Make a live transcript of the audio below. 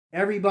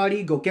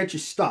Everybody, go get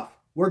your stuff.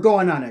 We're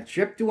going on a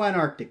trip to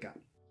Antarctica.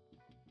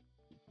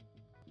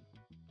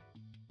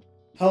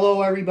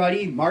 Hello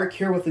everybody, Mark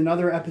here with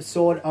another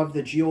episode of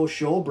The Geo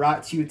Show,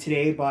 brought to you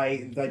today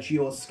by The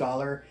Geo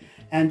Scholar.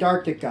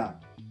 Antarctica,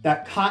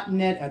 that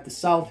continent at the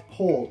South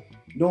Pole,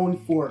 known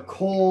for a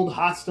cold,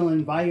 hostile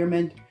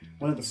environment,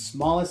 one of the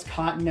smallest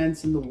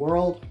continents in the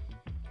world.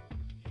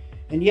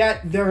 And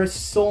yet, there is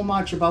so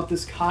much about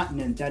this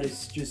continent that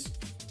is just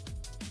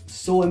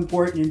so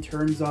important in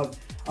terms of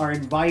our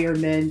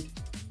environment,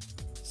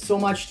 so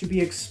much to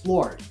be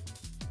explored.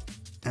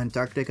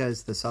 Antarctica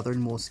is the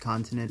southernmost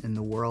continent in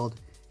the world.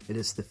 It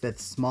is the 5th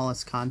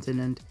smallest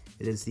continent.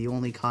 It is the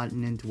only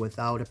continent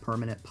without a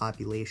permanent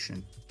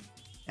population.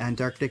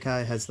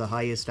 Antarctica has the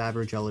highest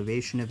average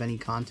elevation of any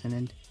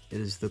continent. It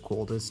is the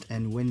coldest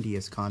and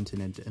windiest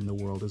continent in the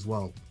world as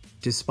well.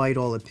 Despite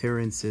all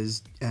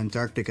appearances,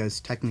 Antarctica is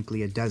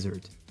technically a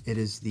desert. It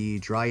is the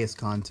driest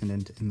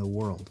continent in the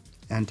world.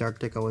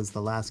 Antarctica was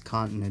the last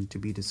continent to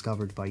be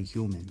discovered by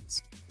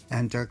humans.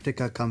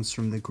 Antarctica comes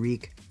from the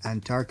Greek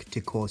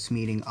Antarktikos,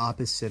 meaning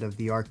opposite of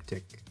the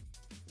Arctic.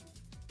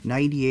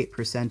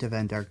 98% of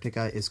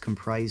Antarctica is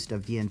comprised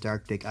of the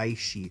Antarctic ice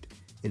sheet.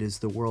 It is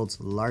the world's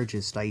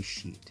largest ice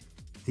sheet.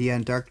 The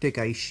Antarctic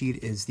ice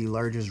sheet is the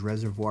largest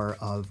reservoir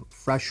of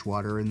fresh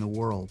water in the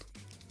world.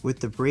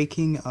 With the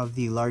breaking of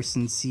the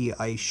Larsen C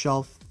ice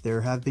shelf, there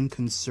have been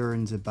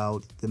concerns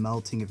about the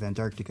melting of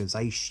Antarctica's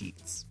ice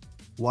sheets.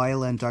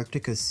 While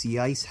Antarctica's sea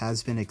ice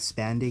has been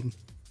expanding,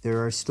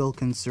 there are still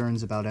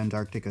concerns about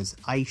Antarctica's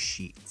ice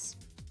sheets.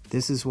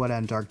 This is what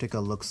Antarctica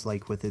looks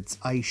like with its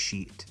ice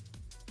sheet.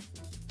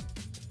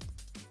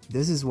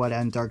 This is what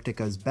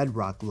Antarctica's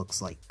bedrock looks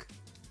like,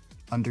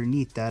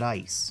 underneath that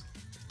ice.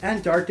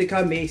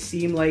 Antarctica may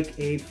seem like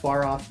a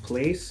far-off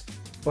place,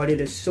 but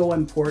it is so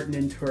important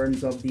in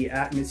terms of the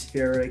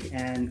atmospheric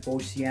and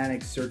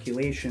oceanic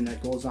circulation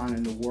that goes on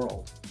in the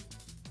world.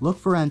 Look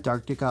for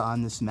Antarctica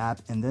on this map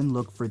and then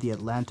look for the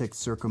Atlantic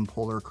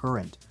Circumpolar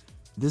Current.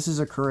 This is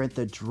a current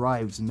that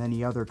drives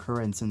many other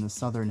currents in the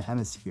southern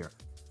hemisphere.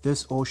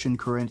 This ocean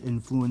current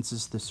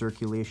influences the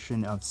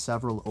circulation of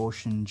several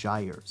ocean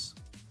gyres.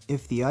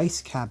 If the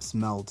ice caps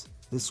melt,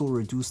 this will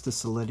reduce the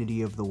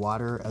salinity of the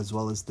water as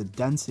well as the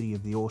density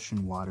of the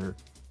ocean water.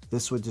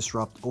 This would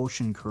disrupt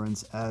ocean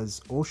currents,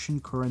 as ocean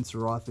currents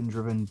are often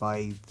driven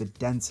by the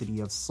density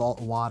of salt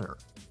water.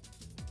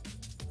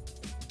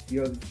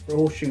 You have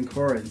ocean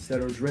currents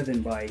that are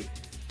driven by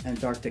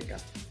Antarctica.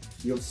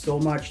 You have so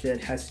much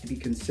that has to be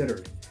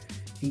considered.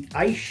 The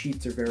ice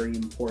sheets are very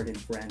important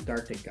for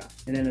Antarctica.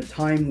 And in a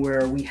time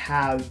where we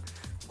have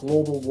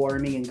global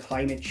warming and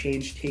climate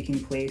change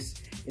taking place,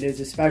 it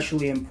is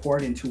especially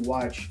important to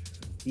watch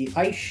the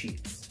ice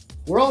sheets.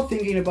 We're all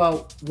thinking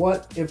about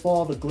what if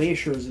all the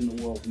glaciers in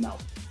the world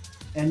melt.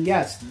 And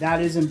yes,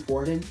 that is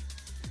important,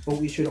 but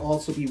we should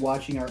also be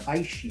watching our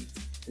ice sheets,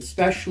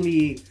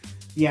 especially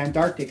the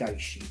Antarctic ice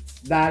sheets.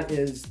 That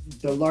is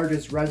the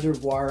largest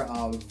reservoir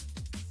of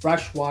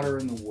fresh water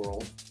in the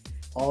world.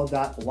 All of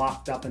that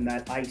locked up in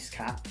that ice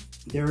cap.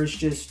 There is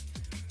just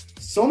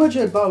so much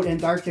about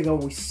Antarctica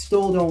we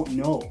still don't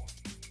know.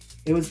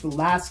 It was the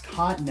last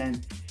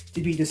continent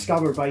to be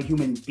discovered by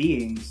human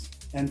beings,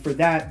 and for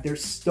that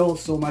there's still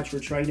so much we're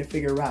trying to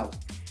figure out.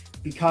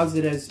 Because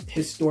it has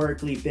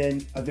historically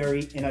been a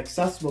very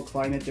inaccessible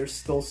climate, there's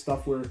still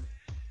stuff we're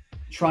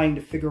trying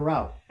to figure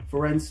out.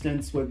 For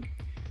instance,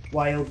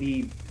 while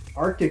the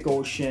Arctic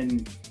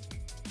Ocean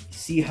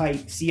sea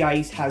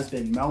ice has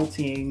been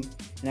melting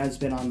and has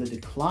been on the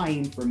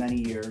decline for many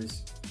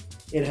years,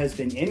 it has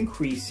been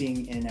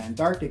increasing in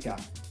Antarctica.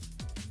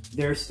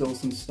 There's still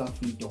some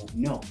stuff we don't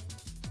know.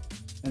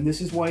 And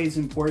this is why it's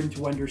important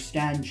to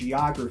understand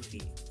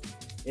geography.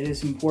 It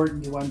is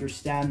important to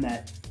understand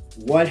that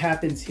what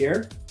happens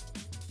here,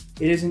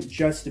 it isn't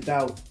just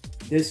about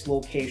this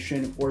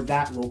location or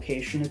that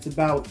location, it's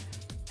about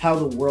how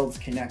the world's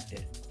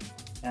connected.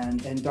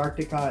 And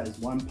Antarctica is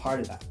one part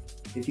of that.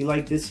 If you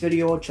like this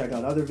video, check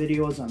out other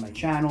videos on my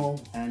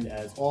channel, and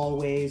as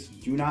always,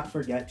 do not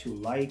forget to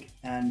like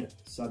and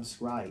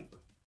subscribe.